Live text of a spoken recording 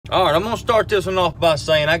All right, I'm going to start this one off by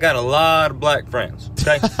saying I got a lot of black friends,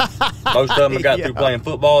 okay? Most of them I got through playing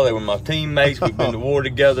football. They were my teammates. We've been to war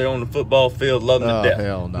together on the football field, loving to death.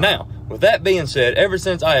 Hell no. Now, with that being said, ever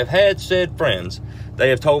since I have had said friends, they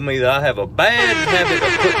have told me that I have a bad habit of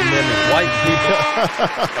putting them in white people.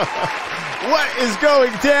 What is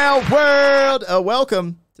going down, world?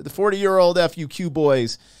 Welcome to the 40-year-old FUQ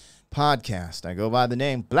Boyz podcast. I go by the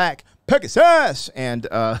name Black Pegasus, and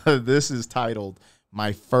this is titled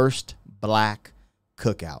My First Black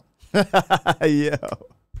Cookout. Yo.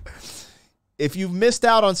 If you've missed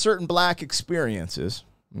out on certain black experiences,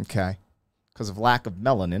 okay, because of lack of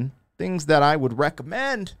melanin, things that I would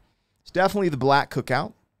recommend is definitely the black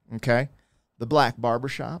cookout, okay, the black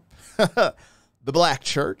barbershop, the black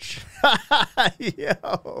church.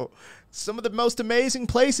 Yo, some of the most amazing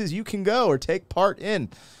places you can go or take part in.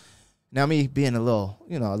 Now, me being a little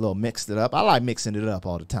mixed it up. I like mixing it up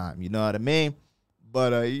all the time. You know what I mean?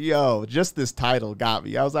 But, yo, just this title got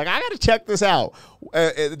me. I was like, I got to check this out.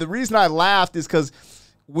 The reason I laughed is because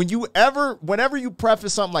whenever you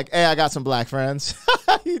preface something like, hey, I got some black friends,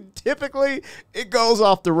 typically it goes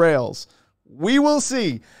off the rails. We will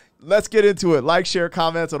see. Let's get into it. Like, share,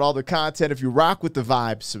 comments on all the content. If you rock with the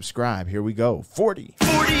vibe, subscribe. Here we go.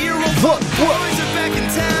 40-year-old boys are back in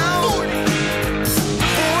town.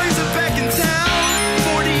 Boys are back in town.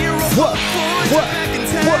 40-year-old boys are back in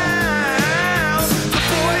town.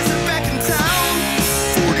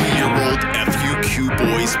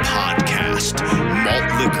 Boyz podcast, malt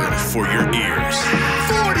liquor for your ears.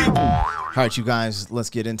 40. All right, you guys, let's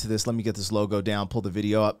get into this. Let me get this logo down, pull the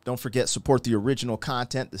video up. Don't forget, support the original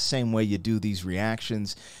content the same way you do these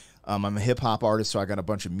reactions. I'm a hip-hop artist, so I got a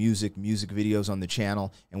bunch of music videos on the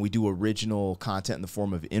channel, and we do original content in the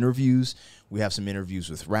form of interviews. We have some interviews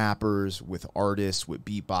with rappers, with artists, with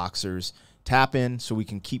beatboxers. Tap in so we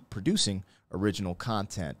can keep producing original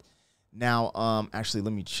content. Now, actually,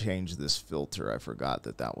 let me change this filter. I forgot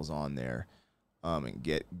that was on there. And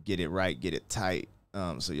get it right, get it tight,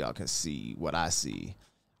 so y'all can see what I see.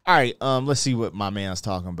 All right, let's see what my man's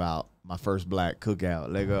talking about. My first black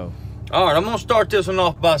cookout. Let go. All right, I'm going to start this one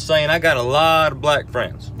off by saying I got a lot of black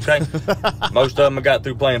friends, okay? Most of them I got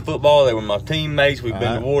through playing football. They were my teammates. We've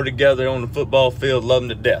been to war together on the football field, loving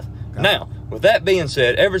to death. Okay. Now, with that being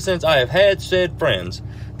said, ever since I have had said friends,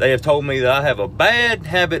 they have told me that I have a bad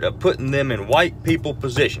habit of putting them in white people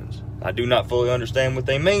positions. I do not fully understand what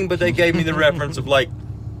they mean, but they gave me the reference of like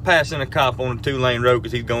passing a cop on a 2-lane road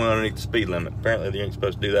because he's going underneath the speed limit. Apparently they ain't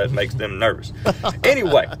supposed to do that. It makes them nervous.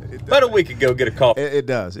 Anyway, about a week ago, get a call. It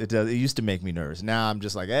does. It used to make me nervous. Now I'm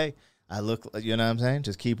just like, hey, I look, you know what I'm saying?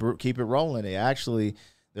 Just keep it rolling.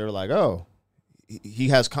 They're like, oh, he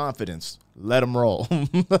has confidence. Let him roll.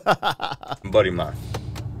 Buddy of mine,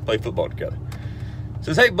 play football together.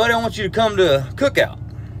 Says, hey, buddy, I want you to come to a cookout.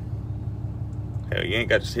 Hell, you ain't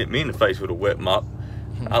got to hit me in the face with a wet mop.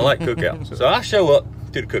 I like cookouts. So I show up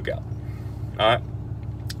to the cookout. All right.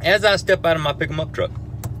 As I step out of my pick-em-up truck,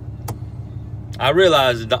 I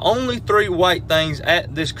realize that the only 3 white things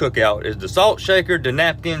at this cookout is the salt shaker, the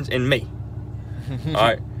napkins, and me. All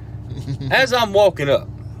right. As I'm walking up,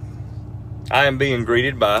 I am being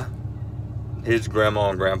greeted by his grandma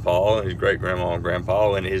and grandpa, and his great-grandma and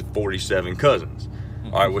grandpa, and his 47 cousins.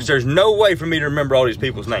 All right, which there's no way for me to remember all these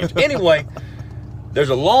people's names. Anyway, there's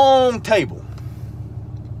a long table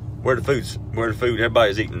where the food,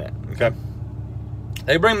 everybody's eating at, okay?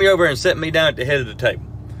 They bring me over and set me down at the head of the table.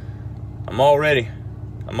 I'm already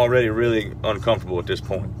really uncomfortable at this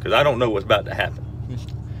point because I don't know what's about to happen.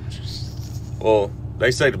 Well,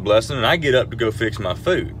 they say the blessing, and I get up to go fix my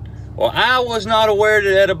food. Well, I was not aware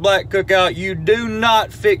that at a black cookout, you do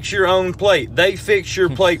not fix your own plate. They fix your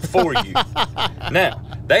plate for you. Now,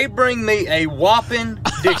 they bring me a whopping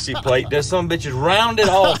Dixie plate that some bitches rounded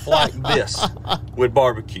off like this with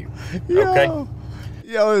barbecue. Okay?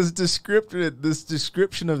 Yo, this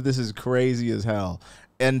description of this is crazy as hell.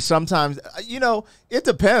 And sometimes, it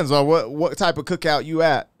depends on what type of cookout you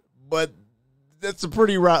at. But that's a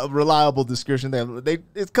pretty reliable description there.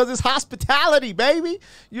 It's because it's hospitality, baby.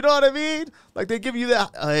 You know what I mean? Like they give you that,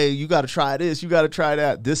 hey, you got to try this, you got to try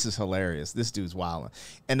that. This is hilarious. This dude's wilding.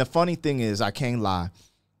 And the funny thing is, I can't lie.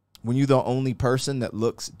 When you're the only person that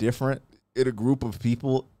looks different in a group of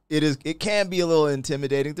people, it can be a little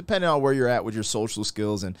intimidating, depending on where you're at with your social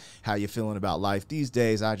skills and how you're feeling about life. These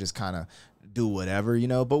days, I just kind of do whatever,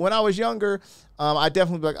 But when I was younger, I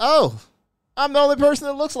definitely be like, oh, I'm the only person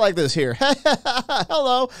that looks like this here.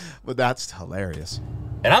 Hello. But that's hilarious.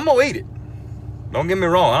 And I'm going to eat it. Don't get me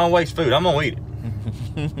wrong. I don't waste food. I'm going to eat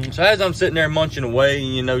it. So as I'm sitting there munching away,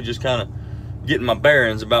 just kind of getting my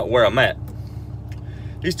bearings about where I'm at,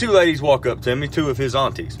 These two ladies walk up to me, two of his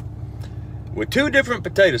aunties, with two different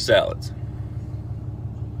potato salads.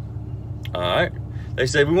 All right. They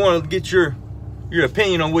said, we want to get your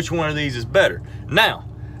opinion on which one of these is better. Now,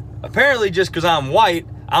 apparently just because I'm white,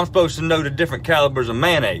 I'm supposed to know the different calibers of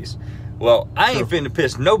mayonnaise. Well, I ain't finna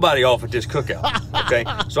piss nobody off at this cookout, okay?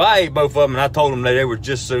 So I ate both of them, and I told them that they were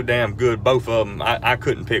just so damn good, both of them, I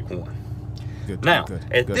couldn't pick one. Now,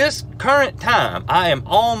 at this current time, I am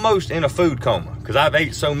almost in a food coma because I've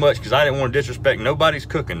ate so much because I didn't want to disrespect nobody's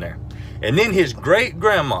cooking there. And then his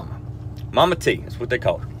great-grandmama, Mama T, that's what they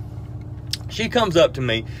call her, she comes up to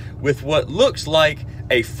me with what looks like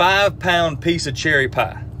a 5-pound piece of cherry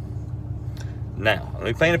pie. Now, let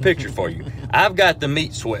me paint a picture for you. I've got the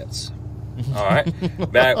meat sweats. All right,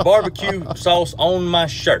 barbecue sauce on my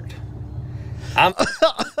shirt.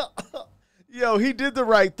 Yo, he did the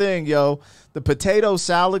right thing, yo. The potato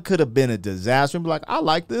salad could have been a disaster. Be like, I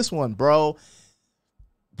like this one, bro.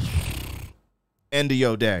 End of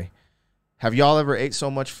your day. Have y'all ever ate so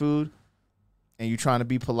much food and you trying to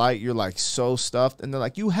be polite? You're like so stuffed, and they're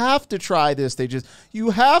like, you have to try this. You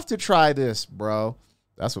have to try this, bro.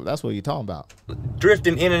 That's what you're talking about.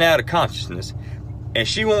 Drifting in and out of consciousness. And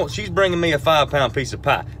she's bringing me a 5-pound piece of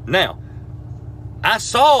pie. Now, I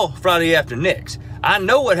saw Friday After Next. I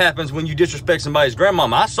know what happens when you disrespect somebody's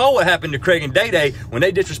grandmama. I saw what happened to Craig and Day when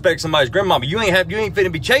they disrespect somebody's grandmama. You ain't finna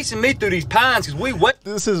be chasing me through these pines because we wet.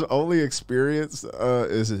 This is only experience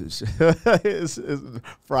is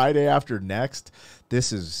Friday After Next.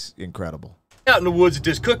 This is incredible. Out in the woods at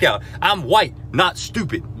this cookout. I'm white, not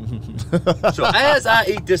stupid. So as I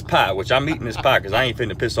eat this pie, which I'm eating this pie because I ain't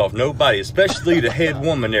finna piss off nobody, especially the head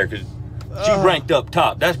woman there because she ranked up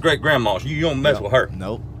top. That's great grandma. You don't mess with her.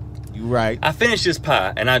 Nope. You right. I finish this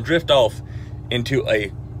pie and I drift off into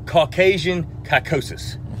a Caucasian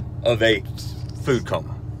psychosis of a food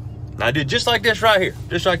coma. And I did just like this right here.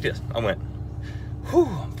 Just like this. I went, whew,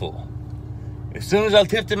 I'm full. As soon as I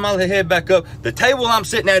lifted my head back up, the table I'm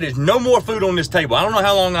sitting at is no more food on this table. I don't know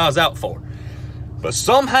how long I was out for. But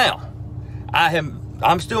somehow,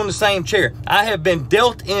 I'm still in the same chair. I have been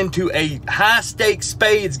dealt into a high-stakes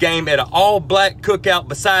spades game at an all-black cookout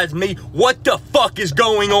besides me. What the fuck is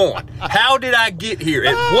going on? How did I get here?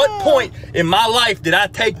 At what point in my life did I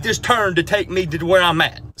take this turn to take me to where I'm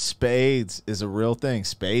at? Spades is a real thing.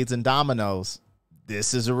 Spades and dominoes.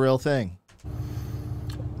 This is a real thing.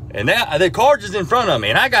 And now the cards is in front of me,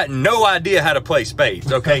 and I got no idea how to play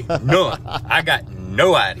spades, okay? None. I got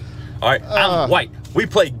no idea. All right, I'm white. We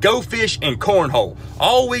played Go Fish and Cornhole.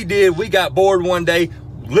 All we did, we got bored one day,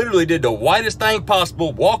 literally did the whitest thing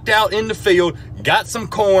possible, walked out in the field, got some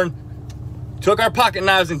corn, took our pocket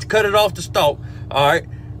knives and cut it off the stalk, all right?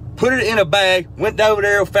 Put it in a bag, went over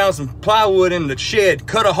there, found some plywood in the shed,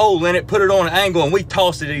 cut a hole in it, put it on an angle, and we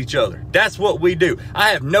tossed it at each other. That's what we do. I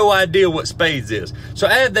have no idea what spades is. So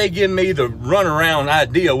as they give me the runaround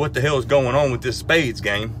idea what the hell is going on with this spades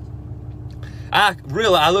game, I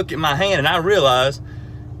look at my hand and I realize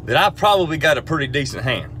that I probably got a pretty decent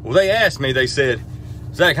hand. Well, they asked me, they said,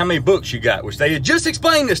 Zach, how many books you got? Which they had just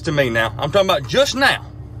explained this to me now. I'm talking about just now.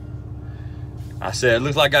 I said, it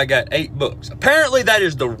looks like I got 8 books. Apparently, that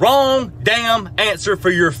is the wrong damn answer for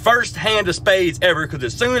your first hand of spades ever, because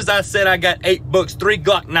as soon as I said I got 8 books, 3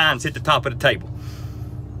 Glock 9s hit the top of the table.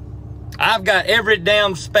 I've got every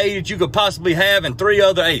damn spade that you could possibly have and 3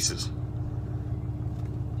 other aces.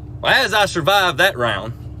 Well, as I survived that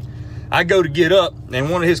round, I go to get up, and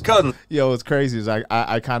one of his cousins. Yo, what's crazy is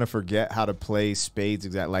I kind of forget how to play spades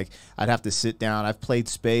exactly. Like, I'd have to sit down. I've played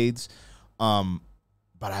spades,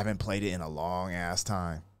 but I haven't played it in a long ass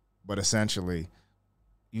time. But essentially,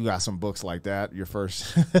 you got some books like that. Your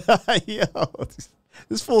first, yo,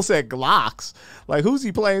 this fool said Glocks. Like, who's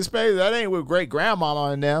he playing spades? That ain't with great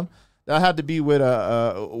grandmama and them. That had to be with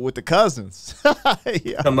the cousins.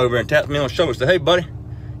 Come over and tap me on the shoulder. Say, hey, buddy,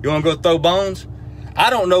 you want to go throw bones? I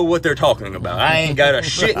don't know what they're talking about. I ain't got a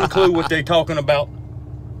shitting clue what they're talking about.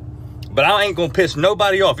 But I ain't going to piss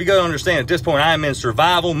nobody off. You got to understand, at this point, I am in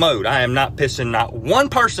survival mode. I am not pissing not one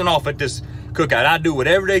person off at this cookout. I do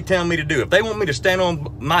whatever they tell me to do. If they want me to stand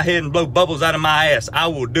on my head and blow bubbles out of my ass, I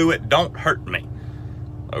will do it. Don't hurt me.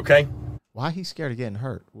 Okay? Why he's scared of getting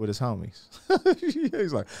hurt with his homies?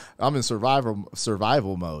 He's like, I'm in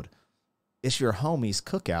survival mode. It's your homies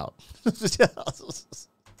cookout.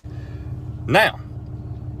 Now,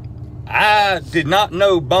 I did not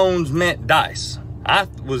know bones meant dice. I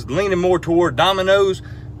was leaning more toward dominoes,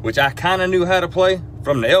 which I kind of knew how to play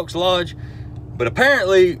from the Elks Lodge. But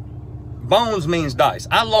apparently, bones means dice.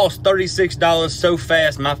 I lost $36 so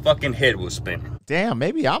fast my fucking head was spinning. Damn,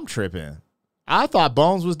 maybe I'm tripping. I thought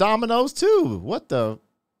bones was dominoes too. What the?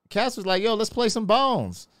 Cass was like, yo, let's play some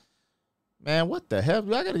Bones. Man, what the hell?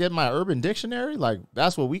 I got to get my Urban Dictionary. Like,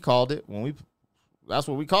 that's what we called it that's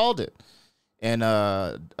what we called it. And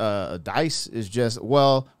dice is just,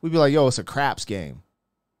 well, we'd be like, yo, it's a craps game.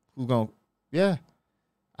 Who's going to, yeah.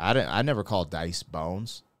 I never called dice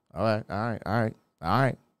Bones. All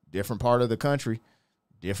right. Different part of the country,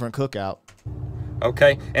 different cookout.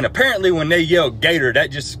 Okay, and apparently when they yell Gator,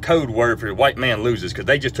 that just code word for the white man loses, because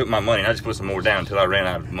they just took my money and I just put some more down until I ran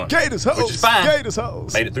out of money. Gators hoes, which is fine. Gators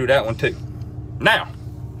hoes. Made it through that one too. Now,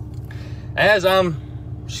 as I'm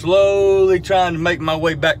slowly trying to make my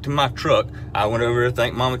way back to my truck, I went over to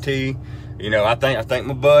thank Mama T. You know, I thank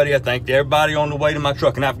my buddy. I thanked everybody on the way to my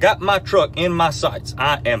truck, and I've got my truck in my sights.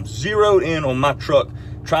 I am zeroed in on my truck,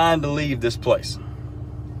 trying to leave this place.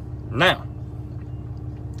 Now,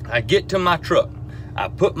 I get to my truck. I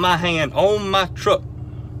put my hand on my truck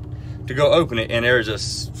to go open it, and there's a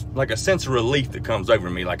sense of relief that comes over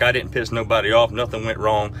me. Like I didn't piss nobody off. Nothing went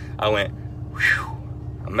wrong. I went, whew,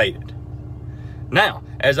 I made it. Now,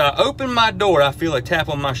 as I open my door, I feel a tap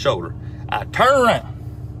on my shoulder. I turn around.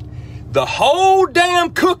 The whole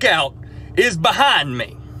damn cookout is behind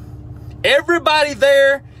me. Everybody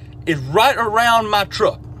there is right around my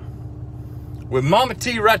truck, with Mama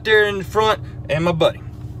T right there in the front and my buddy.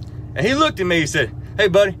 And he looked at me, he said, hey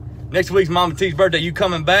buddy, next week's Mama T's birthday, you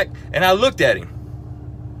coming back? And I looked at him,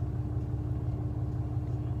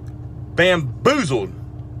 bamboozled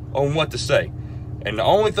on what to say. And the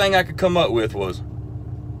only thing I could come up with was,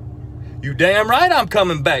 you damn right I'm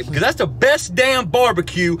coming back, because that's the best damn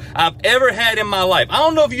barbecue I've ever had in my life. I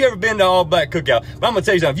don't know if you've ever been to All Black Cookout, but I'm going to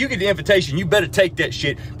tell you something. If you get the invitation, you better take that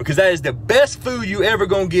shit, because that is the best food you ever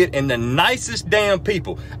going to get and the nicest damn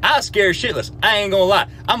people. I was scared shitless. I ain't going to lie.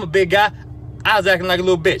 I'm a big guy. I was acting like a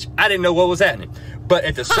little bitch. I didn't know what was happening. But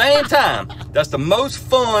at the same time, that's the most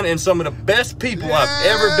fun and some of the best people I've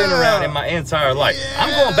ever been around in my entire life.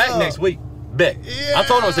 I'm going back next week. Bet. Yeah. I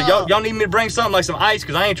told him, I said, y'all need me to bring something like some ice,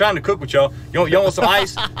 because I ain't trying to cook with y'all. Y'all want some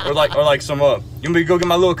ice? or like some, you want me to go get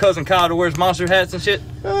my little cousin Kyle that wears monster hats and shit?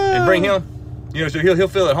 And bring him? You know, so he'll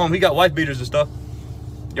feel at home. He got wife beaters and stuff.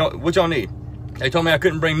 What y'all need? They told me I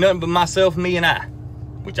couldn't bring nothing but myself, me, and I.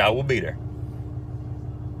 Which I will be there.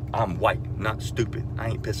 I'm white, not stupid. I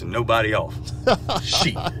ain't pissing nobody off.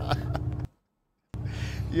 Shit.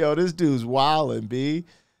 Yo, this dude's wildin', B.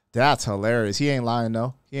 That's hilarious. He ain't lying,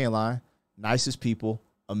 though. He ain't lying. Nicest people,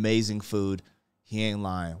 amazing food. He ain't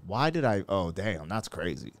lying. Why did I? Oh, damn, that's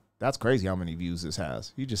crazy. That's crazy how many views this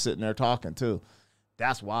has. He just sitting there talking, too.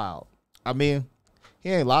 That's wild. I mean, he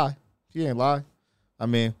ain't lie. He ain't lie. I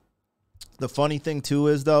mean, the funny thing, too,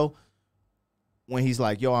 is, though, when he's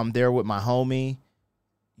like, yo, I'm there with my homie,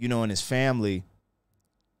 you know, and his family,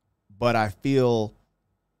 but I feel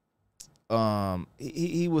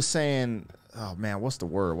he was saying, oh man, what's the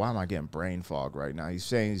word? Why am I getting brain fog right now? He's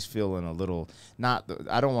saying he's feeling a little,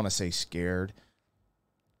 I don't want to say scared,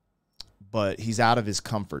 but he's out of his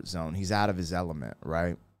comfort zone. He's out of his element,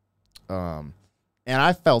 right? And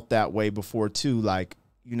I felt that way before too, like,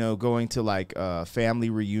 you know, going to like family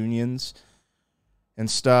reunions and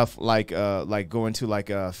stuff, like going to like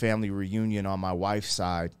a family reunion on my wife's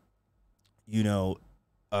side, you know,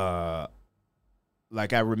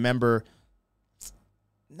 like I remember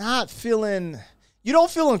not feeling, you don't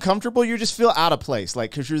feel uncomfortable, you just feel out of place,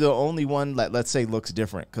 like, because you're the only one that, let's say, looks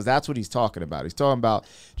different, because that's what he's talking about. He's talking about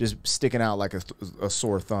just sticking out like a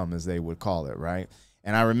sore thumb, as they would call it, right?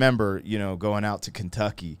 And I remember, you know, going out to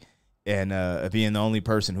Kentucky and being the only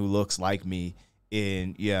person who looks like me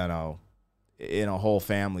in, you know, in a whole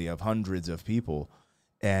family of hundreds of people,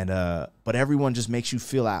 and but everyone just makes you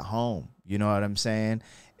feel at home, you know what I'm saying?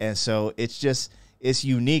 And so it's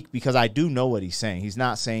unique, because I do know what he's saying. He's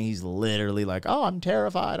not saying he's literally like, oh, I'm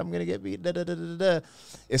terrified, I'm gonna get beat, da, da, da, da, da.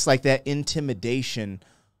 It's like that intimidation,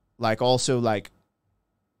 like, also, like,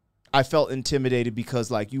 I felt intimidated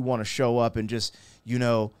because, like, you want to show up and just, you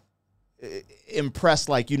know, impress,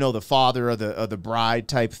 like, you know, the father of the bride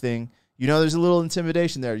type thing. You know, there's a little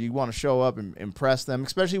intimidation there. You want to show up and impress them,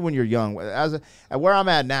 especially when you're young. Where I'm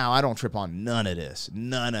at now, I don't trip on none of this,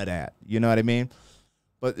 none of that. You know what I mean?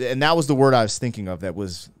 And that was the word I was thinking of that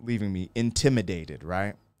was leaving me intimidated,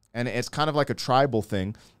 right? And it's kind of like a tribal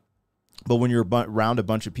thing. But when you're around a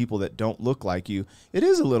bunch of people that don't look like you, it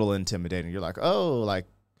is a little intimidating. You're like, oh, like,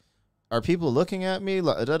 are people looking at me?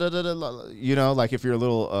 You know, like if you're a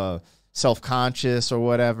little self-conscious or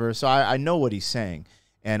whatever. So I know what he's saying.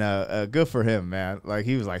 And good for him, man. Like,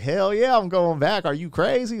 he was like, hell yeah, I'm going back. Are you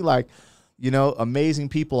crazy? Like, you know, amazing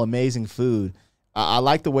people, amazing food. I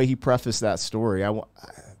like the way he prefaced that story.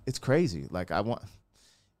 It's crazy. Like,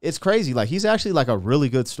 it's crazy. Like, he's actually like a really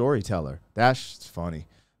good storyteller. That's funny.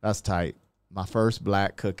 That's tight. My first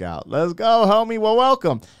black cookout. Let's go, homie. Well,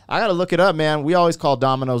 welcome. I got to look it up, man. We always call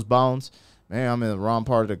Domino's Bones. Man, I'm in the wrong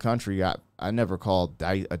part of the country. I never called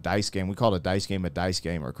a dice game. We called a dice game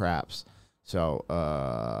or craps. So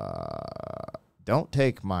don't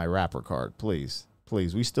take my rapper card, please.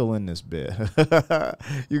 Please, we still in this bit.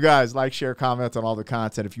 You guys, like, share, comment on all the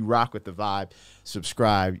content. If you rock with the vibe,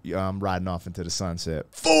 subscribe. I'm riding off into the sunset.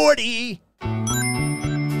 40!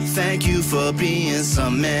 Thank you for being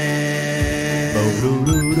some man.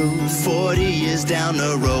 40 years down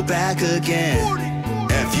the road, back again.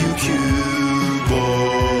 FUQ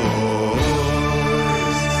boy.